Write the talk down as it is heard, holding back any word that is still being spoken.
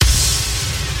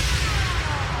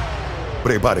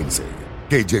Prepárense,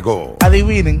 que llegó.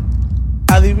 Adivinen,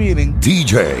 adivinen.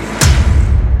 DJ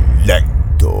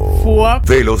Lento. Fuap.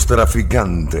 De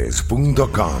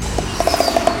lostraficantes.com.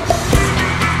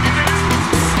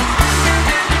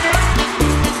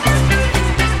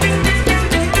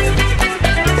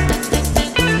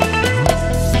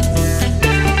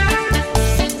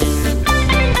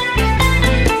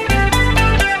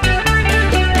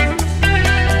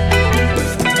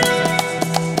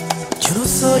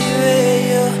 Soy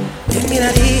bello, en mi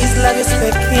nariz labios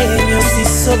pequeños y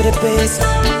sobrepeso,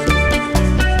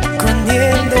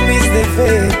 escondiendo mis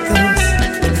defectos,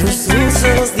 los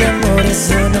usos de amor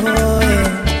eso no es.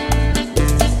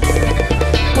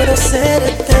 Puedo ser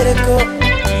terco,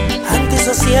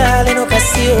 antisocial en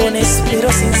ocasiones,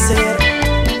 pero sin ser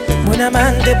buen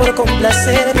amante por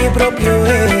complacer mi propio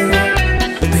ego,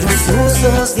 pero los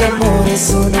usos de amor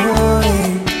eso no es.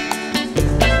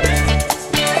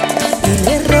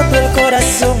 Le he roto el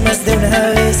corazón más de una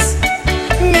vez.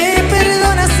 Me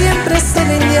perdona, siempre se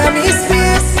rinde a mis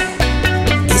pies.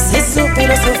 Esa es su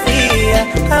filosofía,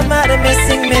 amarme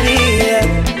sin medida.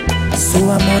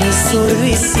 Su amor es sordo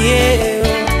y ciego.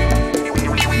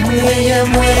 Ella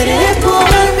muere por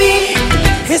mí.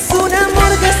 Es un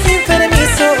amor que es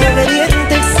enfermizo,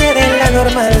 obediente, excede la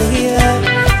normalidad.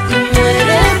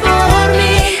 Muere por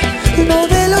mí. No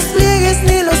de los pliegues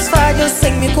ni los fallos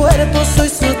en mi cuerpo, soy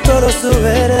todo su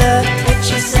verdad.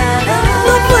 Hechizada.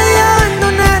 No puede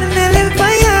abandonarme, le he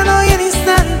fallado y en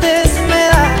instantes me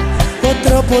da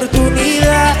otra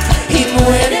oportunidad y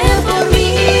muere por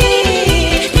mí.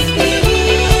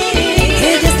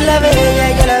 Ella es la bella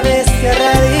y a la bestia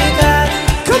radical.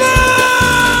 Come on.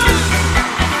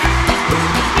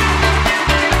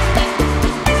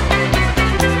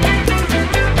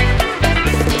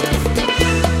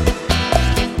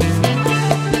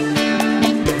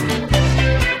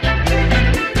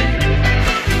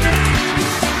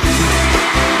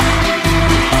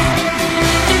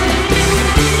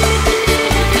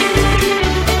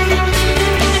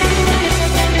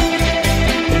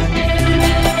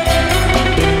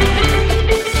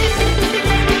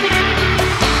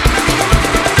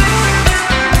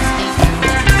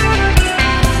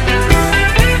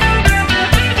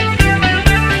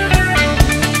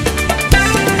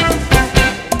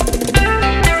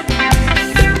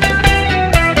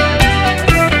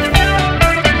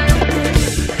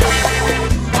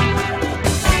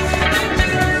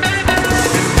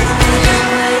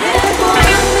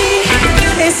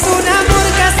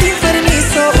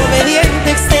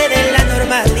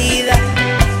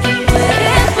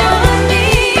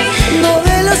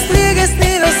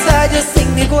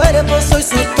 Soy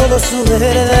todo su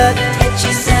verdad.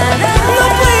 Hechizada. No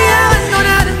puede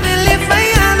abandonarme, le he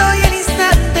fallado y en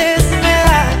instantes me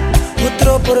da otra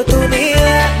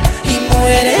oportunidad y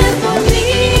muere por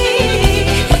mí.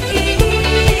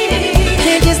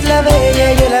 Ella es la bella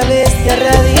y yo la bestia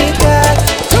radical.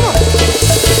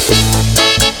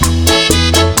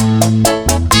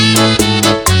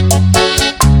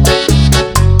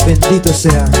 Bendito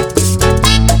sea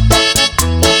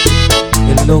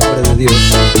el nombre de Dios.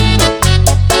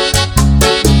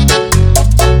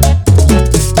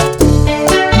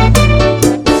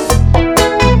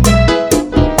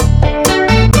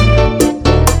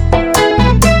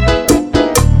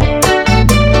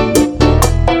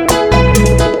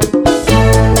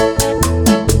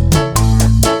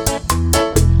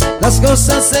 Las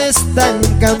cosas están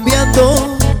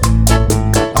cambiando,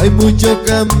 hay mucho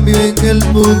cambio en el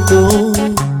mundo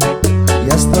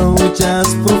y hasta muchas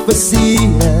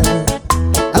profecías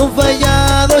han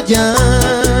fallado ya.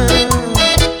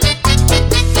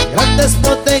 Grandes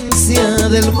potencias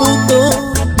del mundo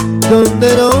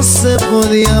donde no se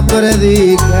podía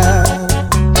predicar,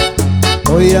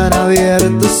 hoy han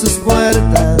abierto sus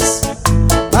puertas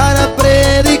para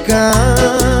predicar.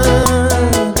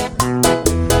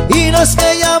 Y los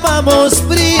que llamamos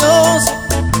fríos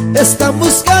están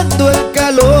buscando el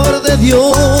calor de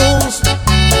Dios.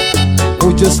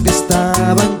 Muchos que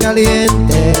estaban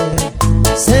calientes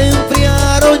se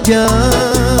enfriaron ya.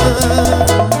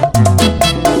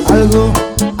 Algo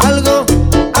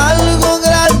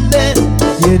grande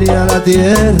viene a la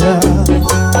tierra.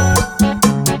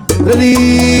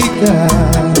 Predica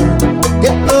que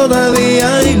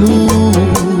todavía hay luz.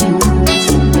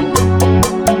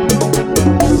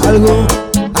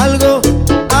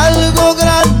 Algo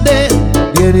grande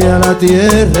viene a la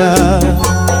tierra.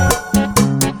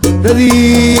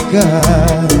 Predica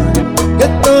que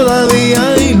todavía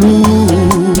hay luz.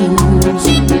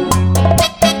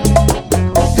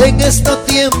 En estos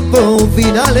tiempos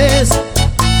finales,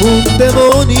 un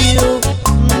demonio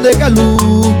de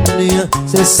calumnia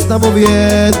se está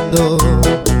moviendo.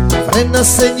 Frena,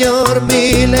 Señor,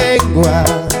 mi lengua,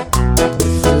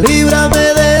 líbrame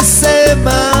de ese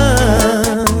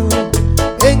mal.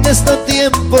 En estos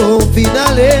tiempos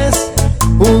finales,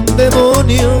 un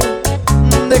demonio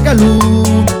de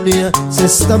calumnia se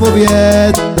está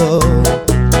moviendo.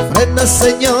 Frena,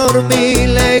 Señor, mi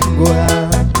lengua,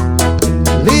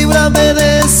 líbrame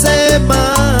de ese mal.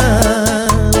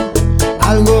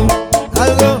 Algo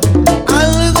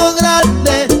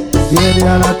grande viene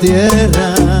a la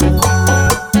tierra.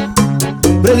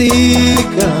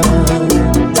 Predica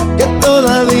que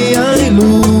todavía hay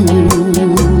luz.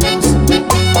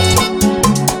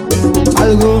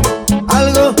 Algo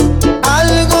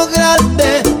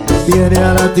grande viene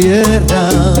a la tierra.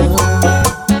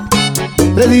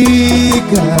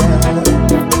 Predica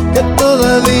que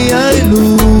todavía hay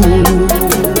luz.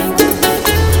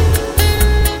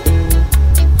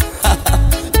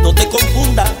 No te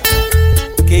confundas,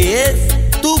 que es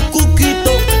tu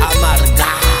cuquito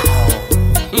amargado.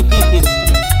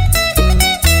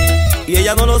 Y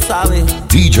ella no lo sabe.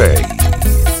 DJ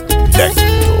Lento.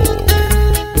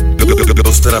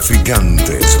 Los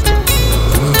traficantes.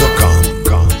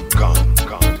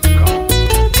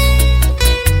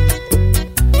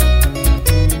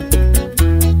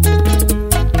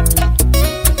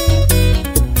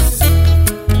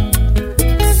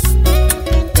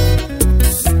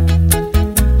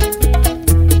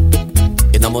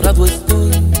 Enamorado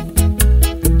estoy,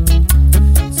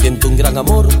 siento un gran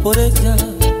amor por ella.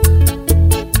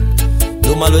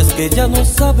 Lo malo es que ella no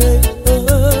sabe.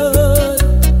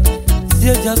 Si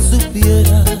ella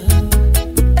supiera,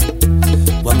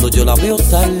 cuando yo la veo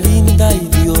tan linda, y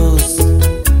Dios,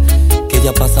 que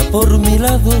ella pasa por mi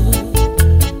lado,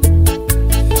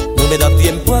 no me da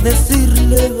tiempo a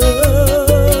decirle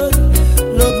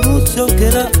lo mucho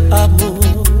que la amo.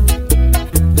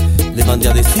 Le mandé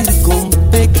a decir con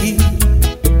Pequi,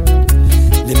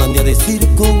 le mandé a decir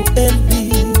con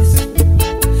Elvis,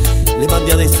 le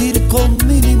mandé a decir con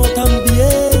Mínimo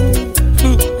también,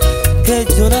 que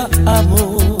yo la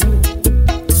amo.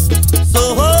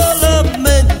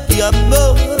 Solamente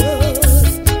amor,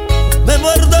 me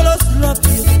muerdo los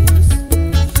labios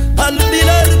al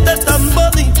mirarte tan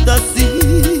bonita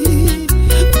así,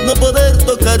 no poder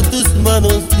tocar tus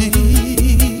manos.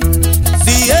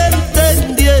 Si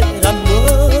entendiera,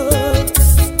 amor,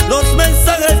 los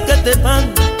mensajes que te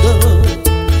mando,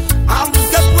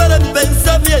 aunque fuera en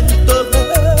pensamiento,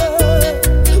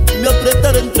 me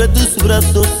apretar entre tus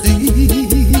brazos, sí.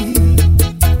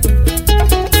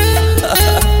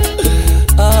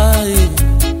 Ay,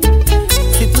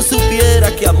 si tú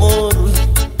supieras que amor,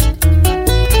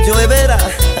 yo de veras,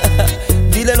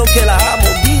 dile lo que la amo,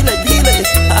 dile.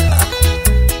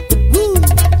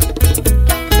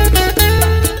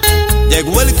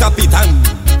 Llegó el capitán.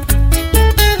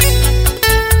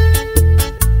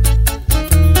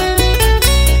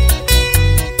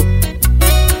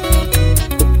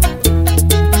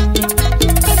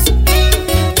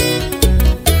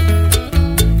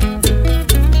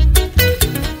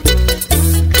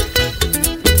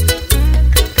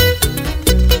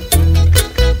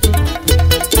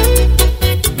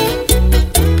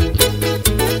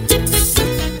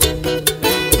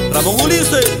 Ramón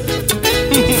Ulises.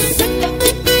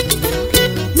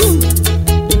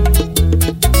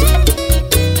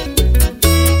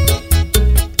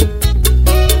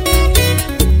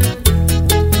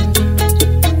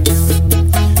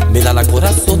 Me da la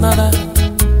corazonada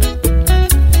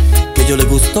que yo le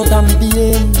gustó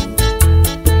también.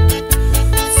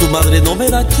 Su madre no me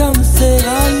da chance,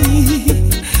 ay,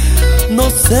 no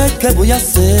sé qué voy a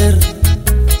hacer.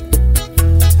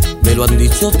 Me lo han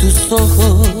dicho tus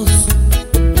ojos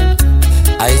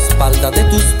a espalda de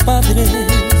tus padres.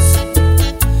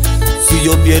 Si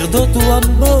yo pierdo tu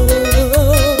amor,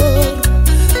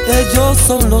 ellos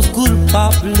son los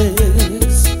culpables.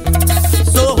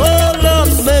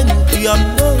 Solamente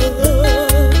amor,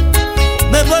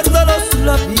 me muerdo los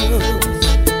labios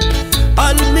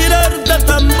al mirarte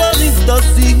tan bonito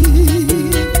así,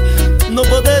 no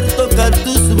poder tocar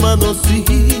tus manos, sí.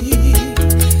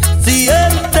 Si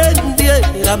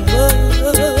entendiera, amor,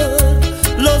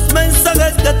 los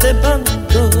mensajes que te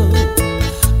mando,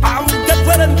 aunque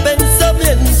fuera en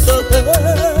pensamiento,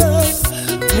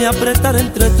 me apretar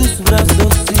entre tus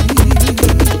brazos, sí.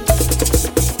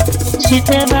 Si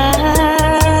te vas,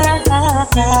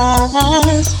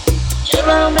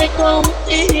 llévame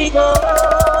contigo,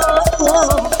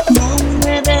 no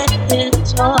me dejes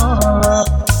solo.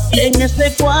 En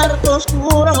este cuarto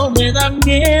oscuro me da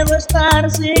miedo estar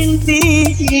sin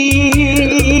ti.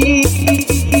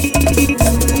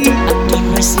 Aquí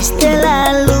no existe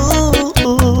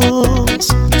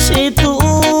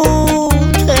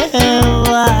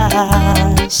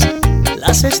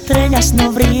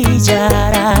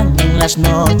las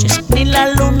noches, ni la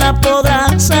luna podrá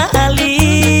salir.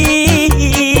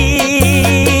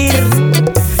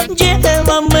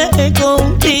 Llévame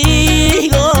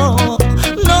contigo,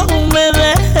 no me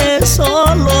dejes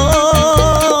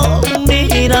solo.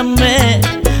 Mírame,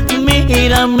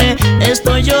 mírame,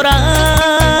 estoy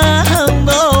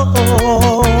llorando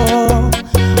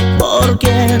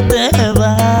porque te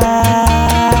vas.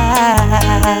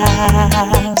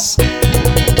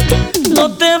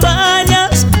 No te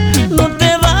vayas, no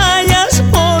te vayas,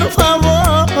 por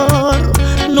favor,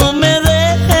 no me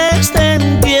dejes,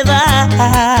 ten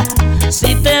piedad.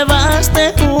 Si te vas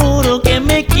te juro que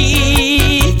me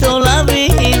quito la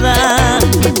vida.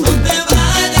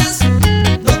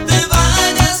 No te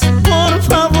vayas, por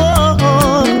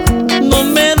favor, no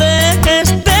me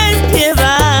dejes, ten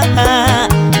piedad.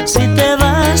 Si te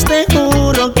vas te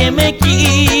juro que me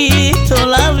quito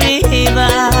la vida.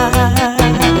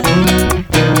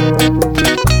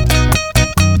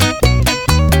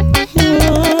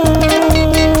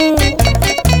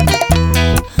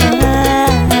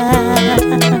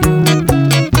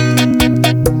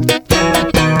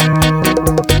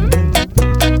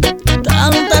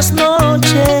 Tantas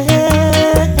noches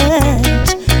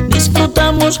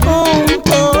disfrutamos juntos.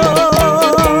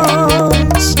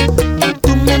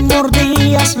 Tú me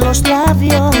mordías los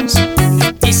labios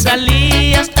y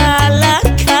salías a la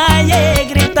calle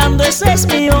gritando: ese es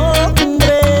mi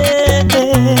hombre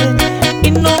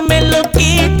y no me lo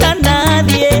quita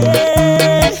nadie.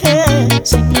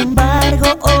 Sin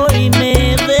embargo hoy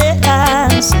me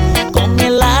dejas con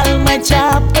el alma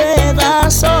hecha a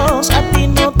pedazos. A ti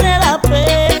no te da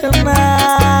pena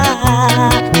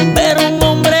ver un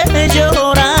hombre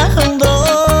llorando.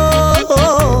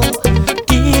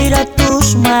 Tira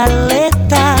tus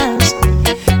maletas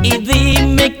y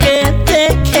dime que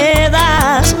te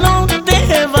quedas. No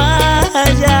te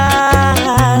vayas,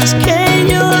 que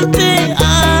yo te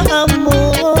amo.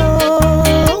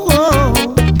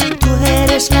 Tú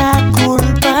eres la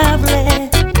culpable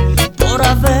por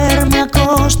haberme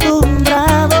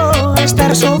acostumbrado a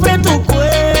estar sobre tu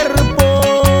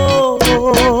cuerpo.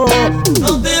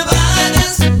 No te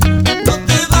vayas,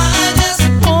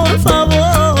 por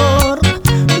favor,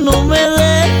 no me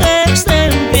dejes,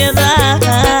 ten piedad.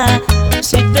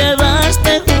 Si te vas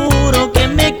te juro que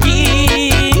me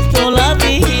quito la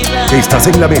vida. Estás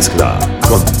en la mezcla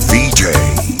con DJ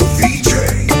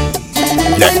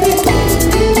Lento.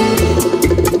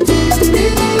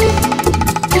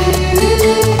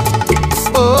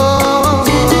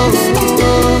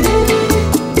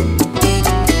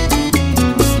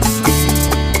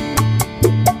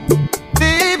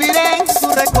 Viviré en tu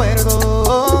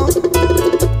recuerdo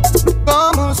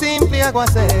como un simple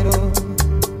aguacero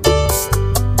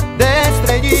de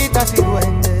estrellitas y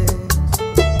duendes.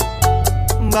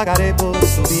 Vagaré por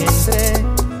tu vientre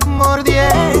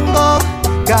mordiendo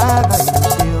cada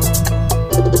ilusión.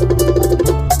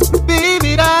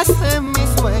 Vivirás en mis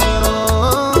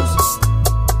sueños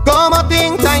como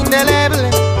tinta indeleble,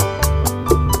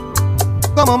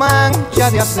 como mancha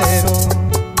de acero.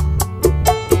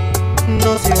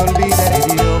 No se olvida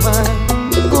el idioma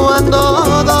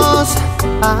cuando dos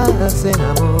hacen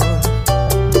amor.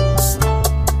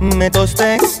 Me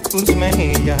tosté tus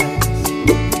mejillas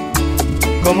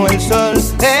como el sol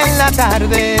en la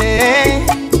tarde.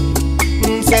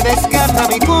 Se desgarra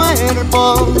mi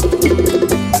cuerpo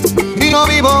y no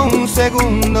vivo un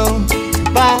segundo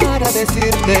para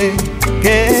decirte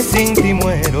que sin ti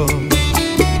muero.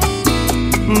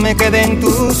 Me quedé en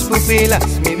tus pupilas,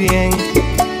 mi bien,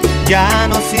 ya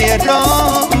no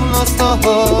cierro los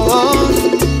ojos.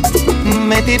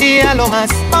 Me tiré a lo más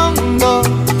hondo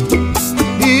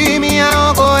y me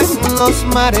ahogo en los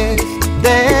mares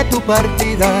de tu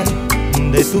partida,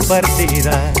 de tu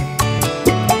partida.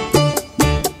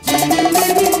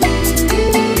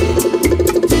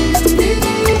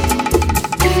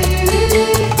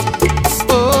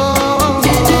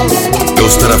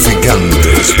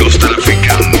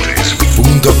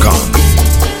 Lostraficantes.com.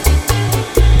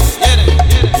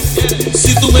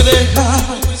 Si tú me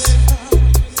dejas,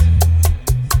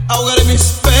 ahogaré mis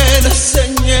penas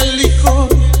en el licor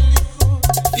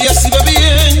y así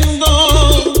bebiendo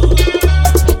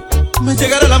me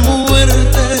llegará la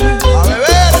muerte. A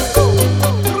beber,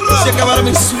 si acabará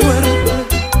mi suerte,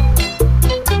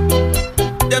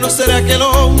 ya no seré aquel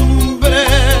hombre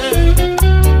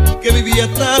que vivía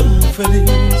tan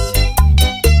feliz,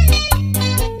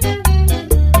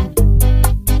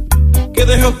 que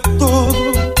dejó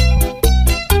todo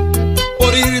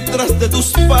por ir tras de tus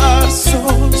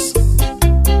pasos,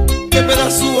 que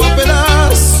pedazo a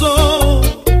pedazo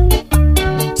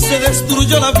se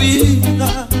destruyó la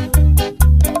vida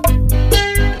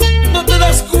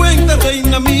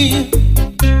reina mía,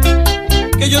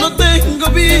 que yo no tengo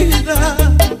vida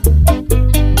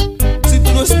si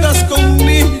tú no estás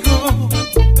conmigo.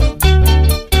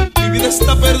 Mi vida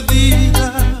está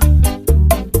perdida.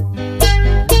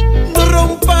 No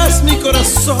rompas mi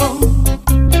corazón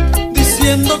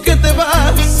diciendo que te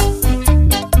vas.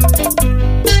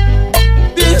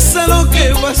 Piensa lo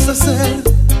que vas a hacer,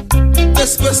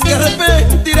 después te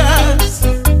arrepentirás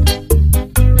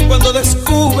cuando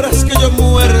descubras que yo he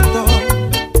muerto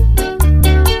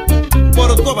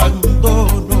por tu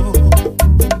abandono.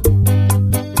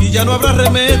 Y ya no habrá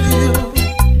remedio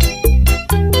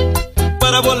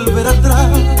para volver atrás.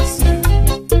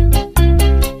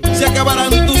 Se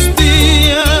acabarán tus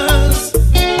días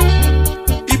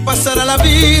y pasará la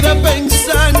vida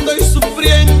pensando y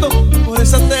sufriendo por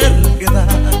esa terquedad.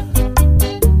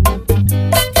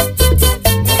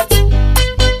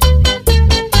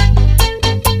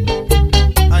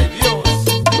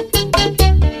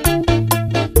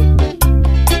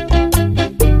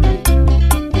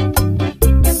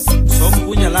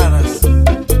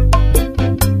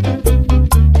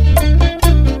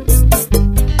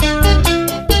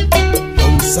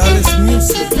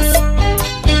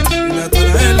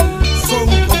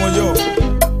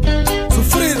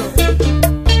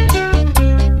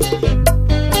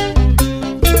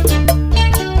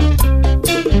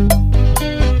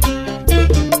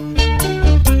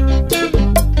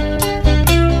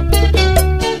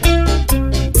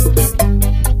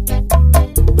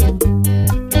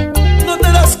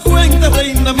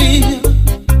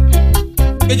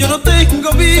 Que yo no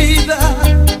tengo vida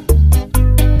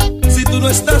si tú no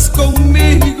estás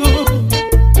conmigo.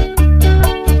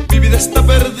 Mi vida está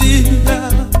perdida.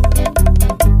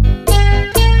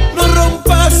 No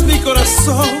rompas mi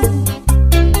corazón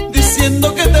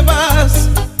diciendo que te vas.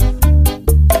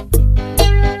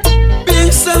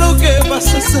 Piensa lo que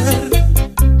vas a hacer,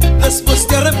 después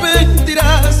te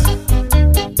arrepentirás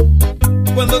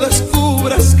cuando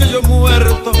descubras que yo he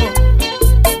muerto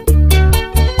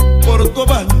por tu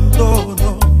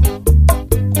abandono.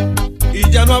 Y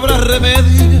ya no habrá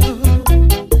remedio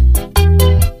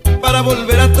para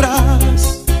volver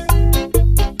atrás.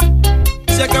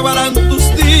 Se acabarán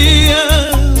tus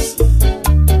días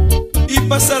y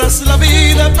pasarás la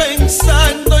vida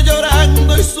pensando,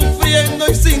 llorando y sufriendo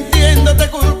y sintiéndote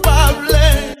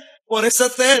culpable por esa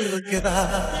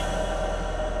terquedad.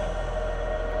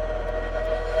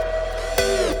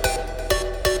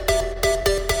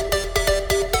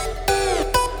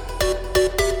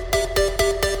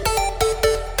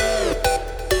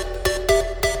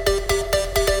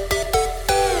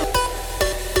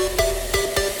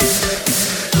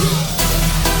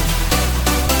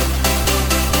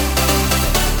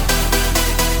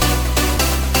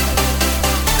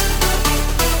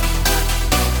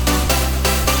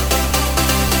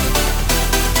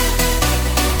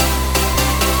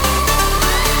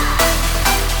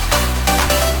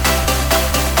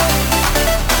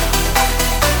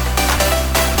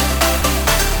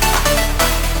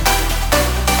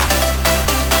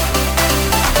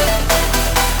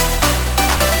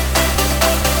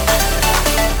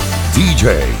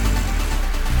 DJ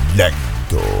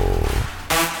Lento.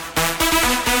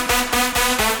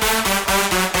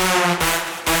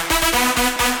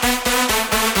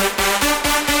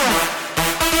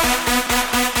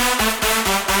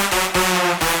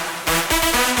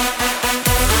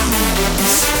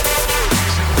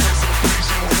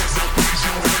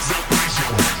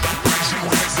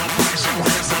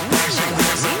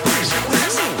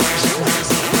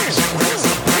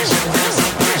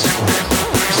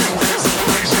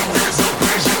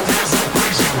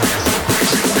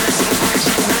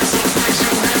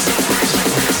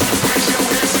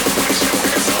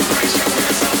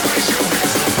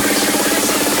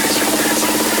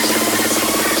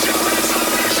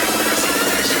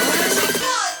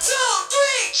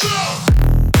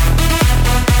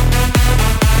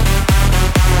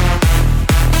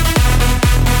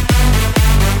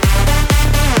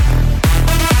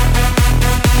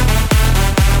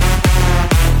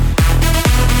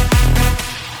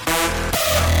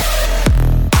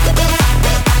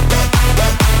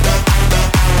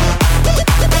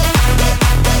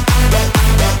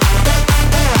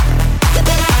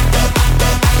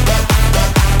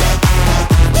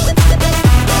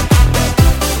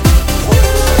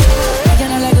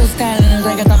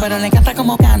 Pero le encanta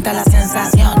como canta la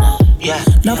sensación.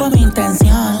 No fue mi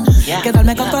intención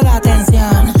quedarme con toda la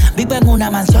atención. Vivo en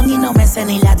una mansión y no me sé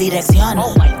ni la dirección.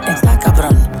 Está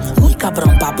cabrón, muy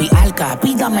cabrón, papi alca,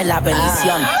 pídame la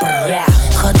bendición.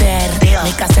 Joder, mío.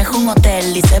 Mi casa es un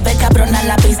hotel y se ve cabrona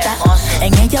la pista.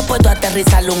 En ella puedo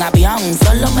aterrizar un avión,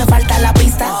 solo me falta la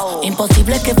pista.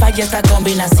 Imposible que falle esta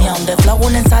combinación de flow,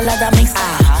 una ensalada mixta.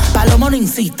 Palomo no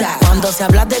incita, cuando se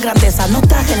habla de grandeza no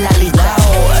estás en la lista.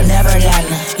 Neverland,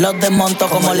 los desmonto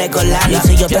como Legoland. Y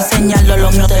si yo te señalo,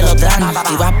 los míos te lo dan.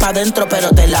 Y vas pa' dentro pero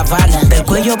te la van. Del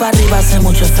cuello para arriba hace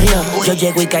mucho frío. Yo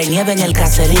llego y cae nieve en el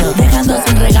caserío, dejando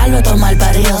sin regalo a tomar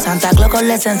parío. Santa Claus con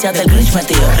la esencia del Grinch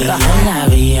metido. Y yo la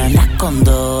vi, andas con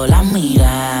dos, la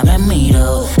mira, me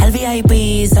miro. El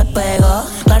VIP se pegó,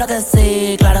 claro que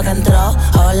sí, claro que entró.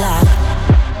 Hola,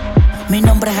 mi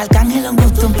nombre es Arcángel, un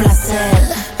gusto, un placer.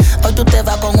 Hoy tú te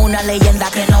vas con una leyenda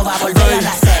que no va a volver a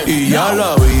nacer. Y ya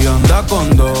la vi, anda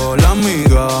con dos, la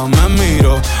amiga me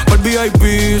miro. El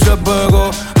VIP se pegó,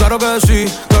 claro que sí,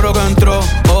 claro que entró.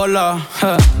 Hola,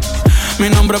 mi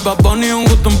nombre es Bad Bunny, un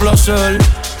gusto, un placer.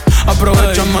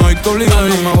 Aprovechame hoy que obligado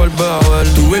no me vuelve a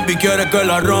ver. Tu baby quiere que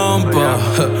la rompa.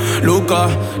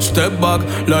 Lucas, step back,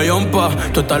 la yompa.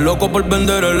 Tú estás loco por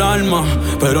vender el alma,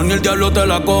 pero ni el diablo te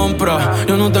la compra.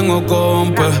 Yo no tengo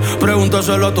compa,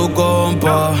 pregúntaselo a tu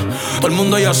compa. Todo el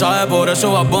mundo ya sabe, por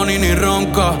eso Bad Bunny ni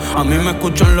ronca. A mí me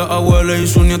escuchan las abuelas y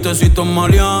sus nietecitos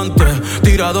maleantes,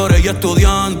 tiradores y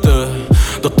estudiantes,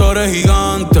 doctores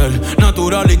gigantes,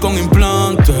 natural y con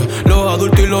implantes, los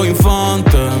adultos y los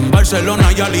infantes, en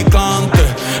Barcelona y Alicante,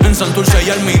 en Santurce y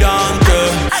Almirante,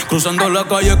 cruzando la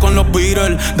calle con los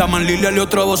Beatles, Daman Lilial y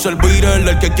otra voz el Beatle,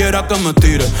 el que quiera que me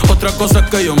tire, otra cosa es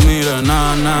que yo mire,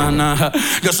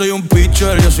 yo soy un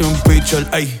pitcher,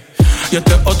 ey. Y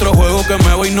este es otro juego que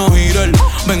me voy no girar.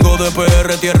 Vengo de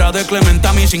PR, tierra de Clemente,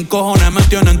 a mí sin cojones me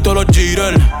tienen todos los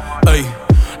jitters, ey.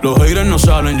 Los haters no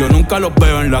salen, yo nunca los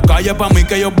veo en la calle, pa' mí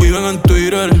que ellos viven en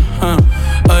Twitter.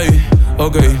 Ey,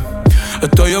 ok.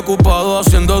 Estoy ocupado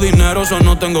haciendo dinero, so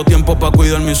no tengo tiempo pa'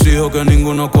 cuidar mis hijos, que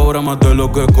ninguno cobra más de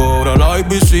lo que cobra la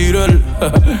babysitter.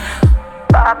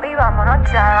 Papi, vámonos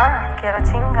ya, quiero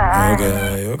chingar.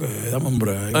 Ok, dame un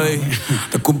break. Ey,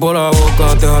 te escupo la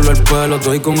boca, te jalo el pelo,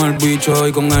 estoy con el bicho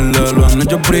y con el lelo. En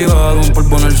hecho privado, un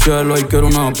polvo en el cielo, y quiero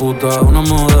una puta, una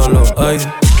modelo. Ey,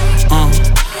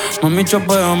 mami,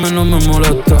 chapeame, no me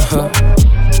molesta,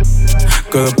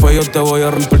 que después yo te voy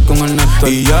a romper con el neto.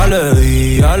 Y ya le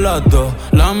di a las dos,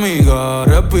 la amiga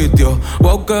repitió,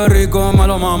 wow, qué rico me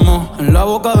lo mamo. En la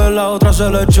boca de la otra se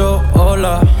le echó,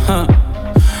 hola,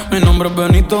 mi nombre es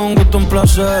Benito, un gusto, un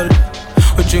placer.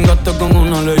 Hoy chingaste con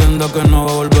una leyenda que no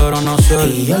va a volver a nacer.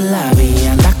 Y yo la vi,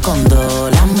 andas con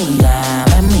dos, la amiga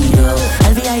me miro.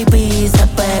 El VIP se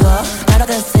pegó, claro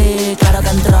que sí, claro que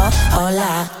entró,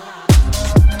 hola.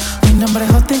 Mi nombre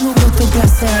es Justin, un gusto, un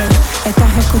placer.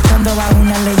 Estás escuchando a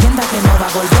una leyenda que no va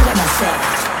a volver a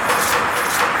nacer.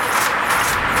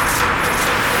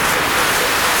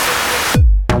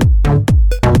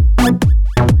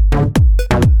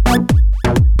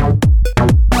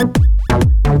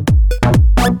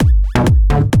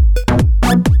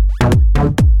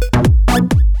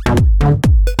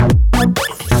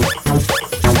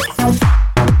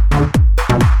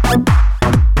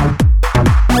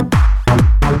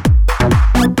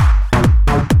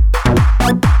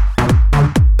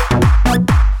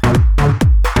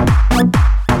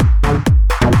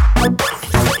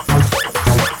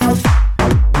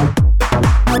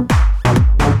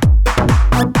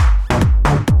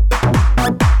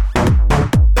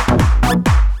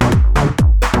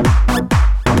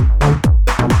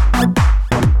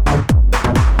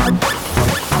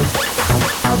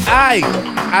 Ay,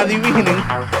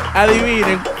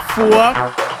 adivinen, fuck.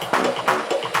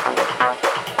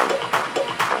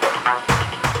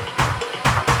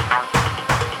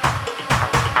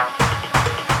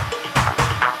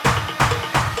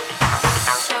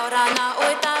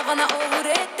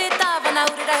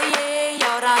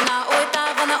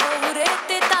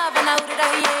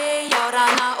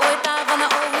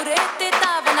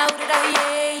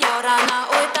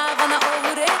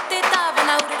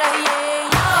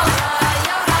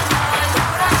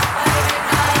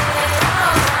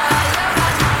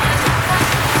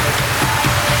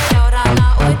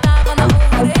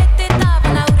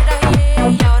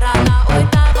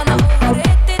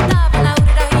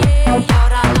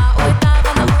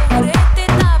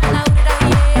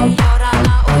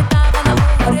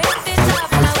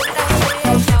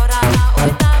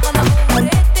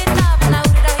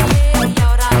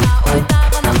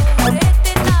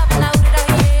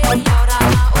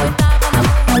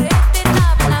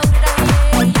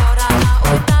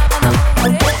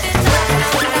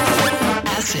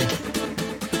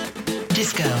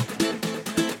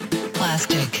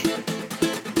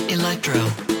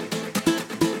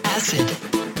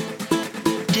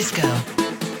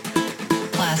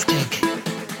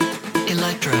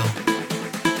 electro,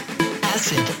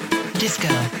 acid, disco,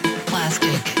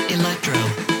 plastic, electro,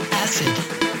 acid,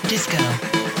 disco,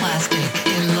 plastic,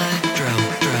 electro,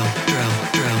 dro, dro,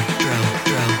 dro, dro, dro,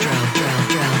 dro, dro, dro,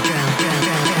 dro,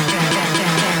 dro, dro,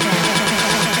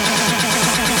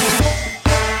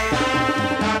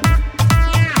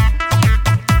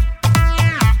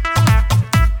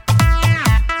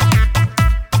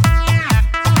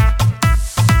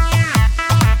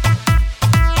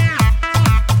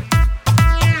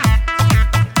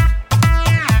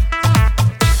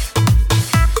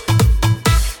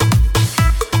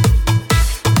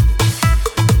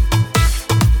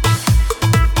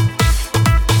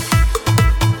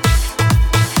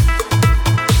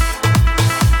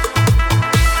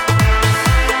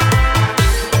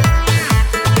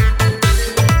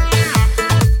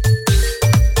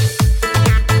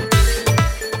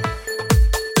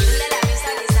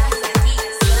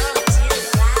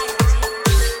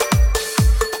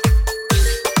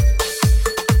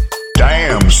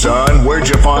 Son, where'd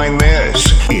you find this?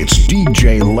 It's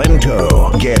DJ Lento.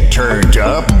 Get turned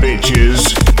up,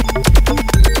 bitches.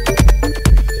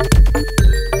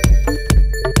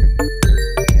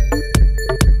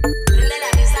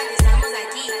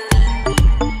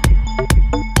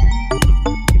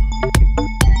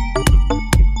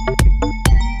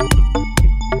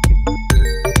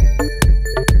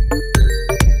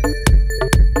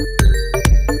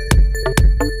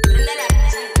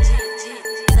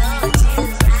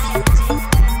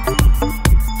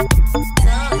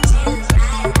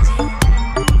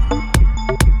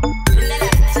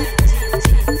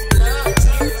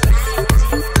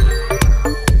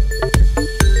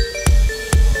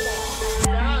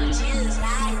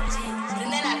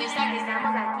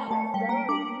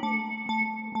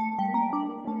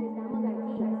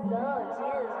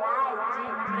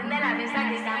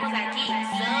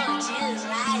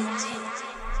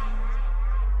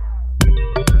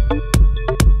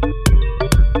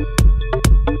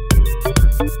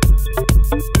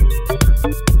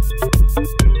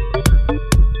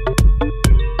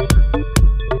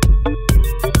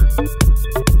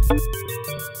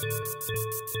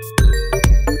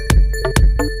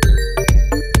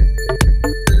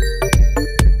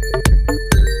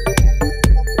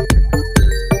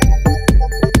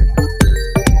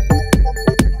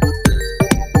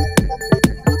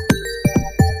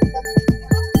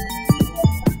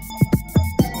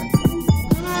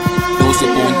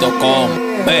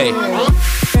 Hey.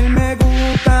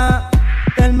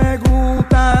 Él me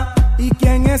gusta, ¿y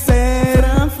quién es él?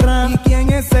 ¿Y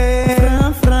quién es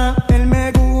él? Él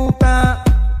me gusta,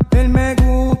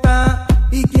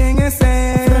 ¿y quién es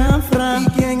él? ¿Y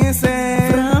quién es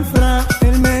él?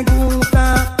 Él me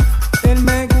gusta,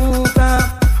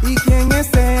 ¿y quién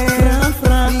es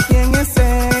él? ¿Y quién es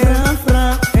él?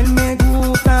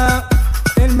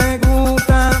 Él me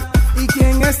gusta, ¿y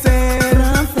quién es él?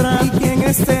 ¿Y quién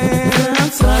es él?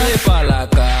 Sale pa' la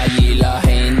calle y la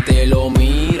gente lo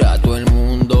mira, todo el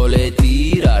mundo le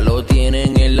tira, lo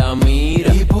tienen en la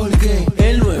mira. ¿Y por qué?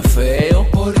 Él no es feo,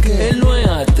 ¿por qué? Él no es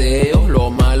ateo, lo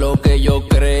malo que yo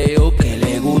creo que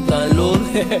le gustan los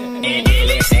él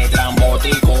es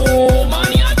estrambótico,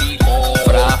 maniático,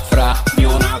 fra, fra,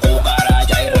 vio una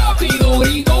cucaracha y rápido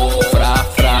gritó, fra,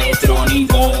 fra,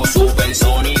 electrónico,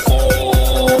 supersónico,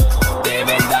 de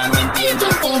verdad no entiendo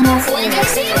cómo fue que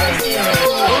se metió.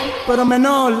 Pero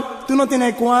menor, tú no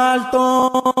tienes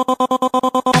cuarto.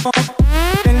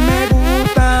 Él me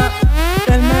gusta,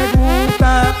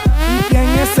 ¿y quién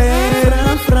es él?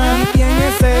 ¿Y quién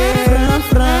es él?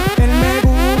 Él me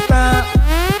gusta,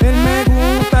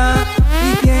 ¿y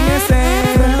quién es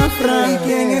él? ¿Y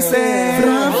quién es él?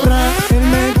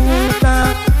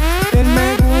 Él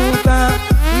me gusta,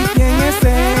 ¿y quién es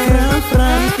él?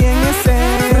 ¿Y quién es él?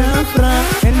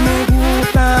 Él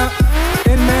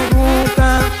me gusta,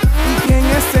 ¿y quién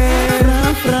es él?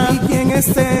 ¿Y quién es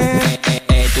él?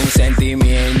 Es un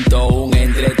sentimiento, un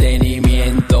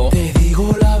entretenimiento. Te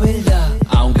digo la verdad,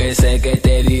 Aunque sé que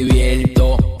te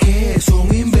divierto, que es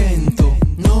un invento.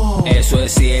 No, eso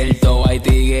es cierto. Hay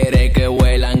tigres que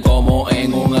vuelan como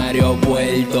en un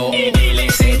aeropuerto. Él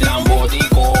es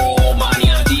estrambótico,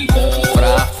 maniático,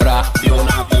 fra, fra, vio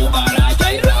una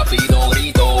cucaracha y rápido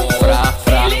gritó, fra,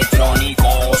 fra, electrónico,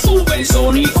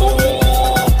 supersónico.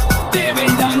 De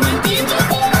verdad no entiendo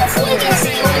cómo fue que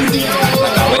se vendió.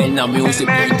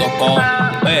 Cavernamusic.com.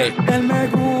 Hey. él me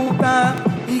gusta,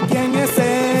 ¿y quién es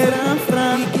él?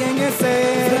 ¿Y quién es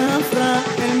él?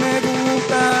 Él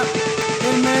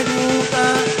me gusta,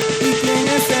 ¿y quién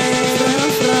es él?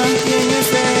 ¿Y quién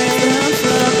es él?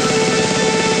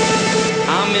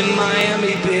 I'm in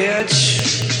Miami, bitch.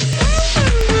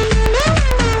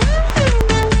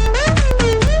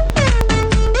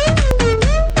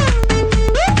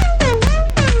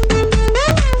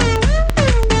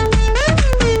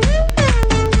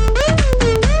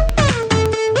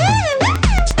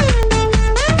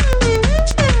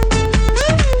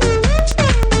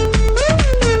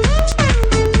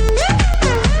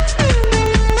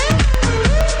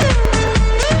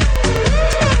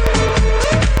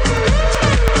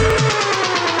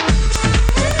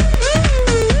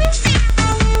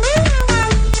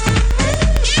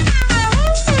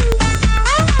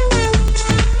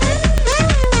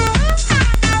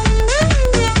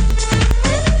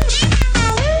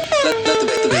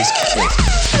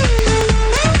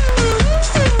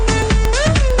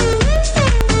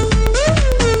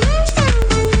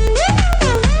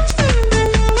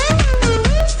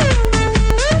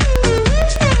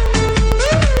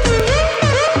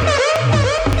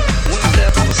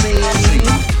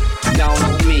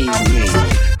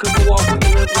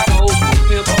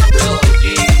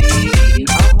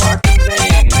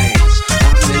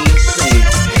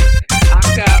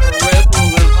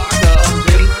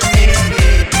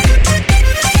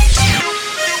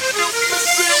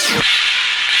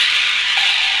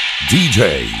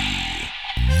 DJ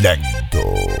Lento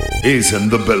is in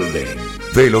the building.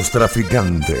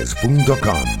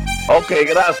 Velostraficantes.com. Ok,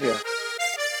 gracias.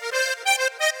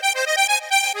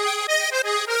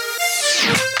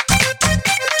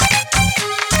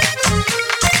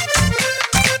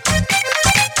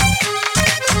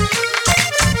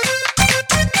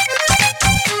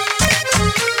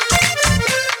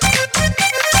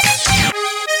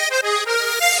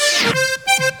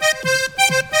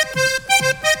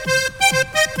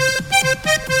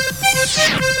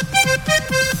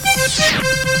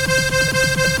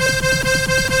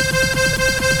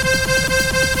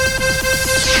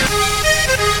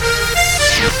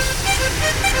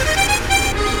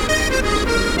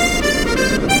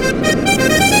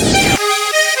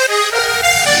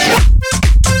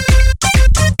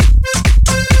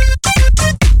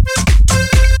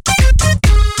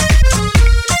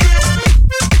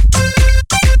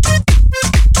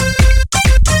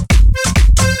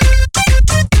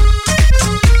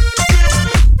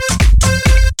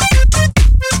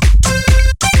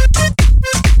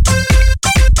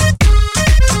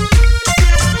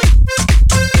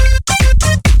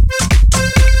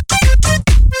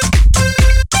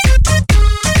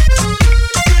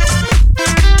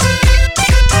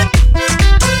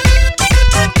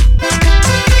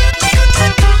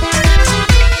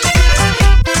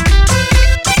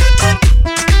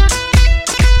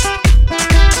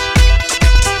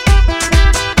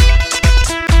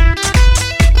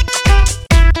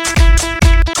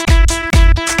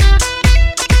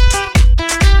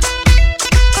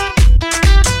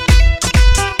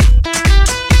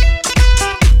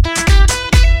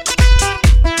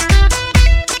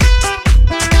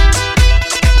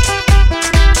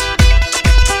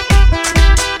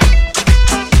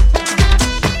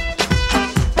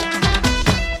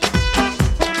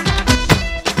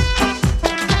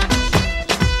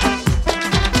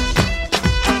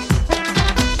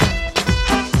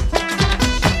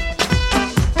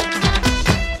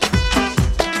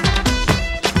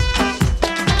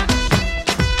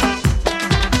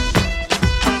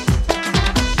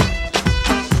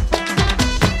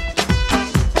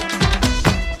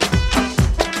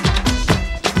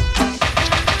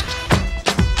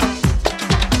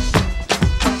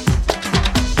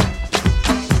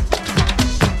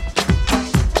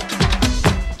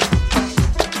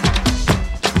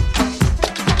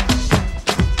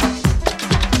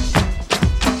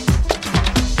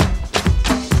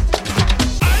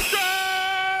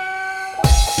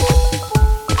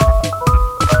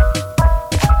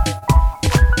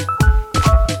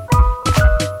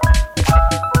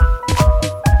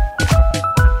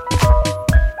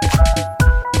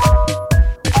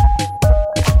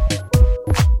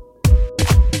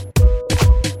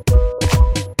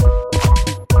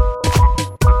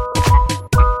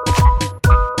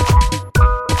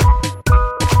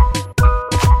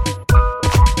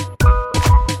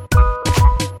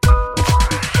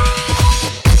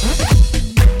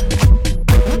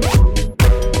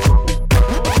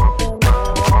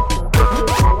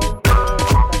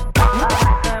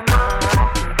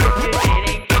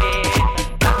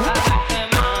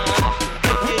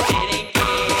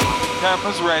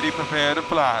 Campers ready, prepare to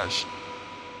flash.